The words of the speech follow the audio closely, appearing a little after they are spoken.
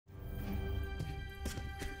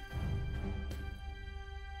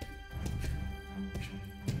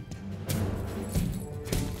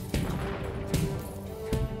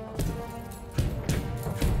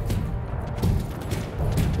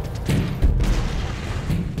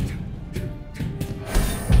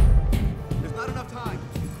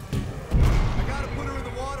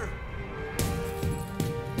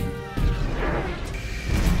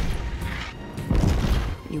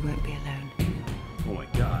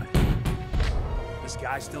this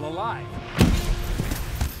guy's still alive.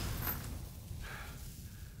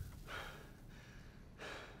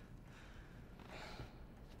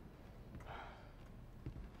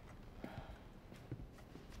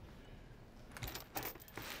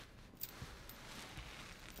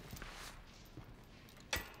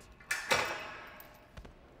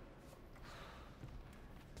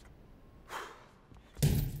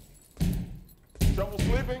 Trouble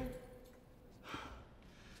sleeping?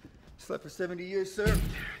 Slept for 70 years, sir.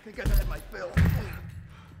 I think I've had my fill.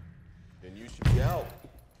 Then you should be out,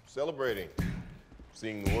 celebrating,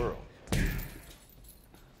 seeing the world.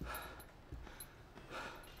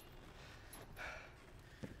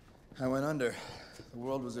 I went under. The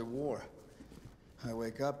world was at war. I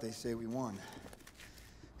wake up, they say we won.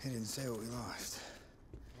 They didn't say what we lost.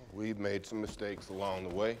 We've made some mistakes along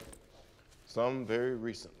the way, some very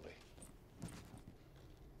recently.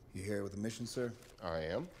 You here with a mission, sir? I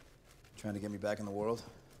am. Trying to get me back in the world?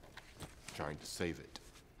 Trying to save it.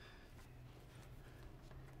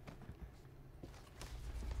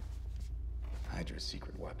 Hydra's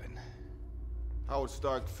secret weapon. Howard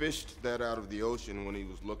Stark fished that out of the ocean when he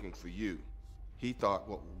was looking for you. He thought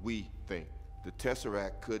what we think. The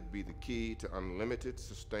Tesseract could be the key to unlimited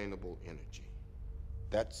sustainable energy.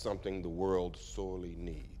 That's something the world sorely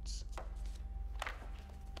needs.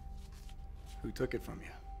 Who took it from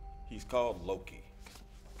you? He's called Loki.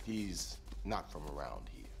 He's not from around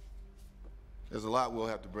here. There's a lot we'll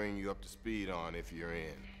have to bring you up to speed on if you're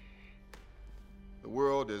in. The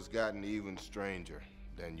world has gotten even stranger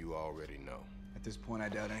than you already know. At this point, I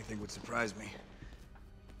doubt anything would surprise me.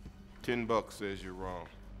 $10 says you're wrong.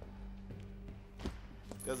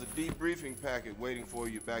 There's a debriefing packet waiting for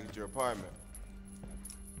you back at your apartment.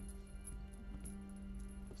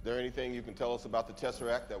 Is there anything you can tell us about the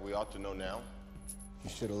Tesseract that we ought to know now? You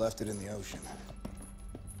should have left it in the ocean.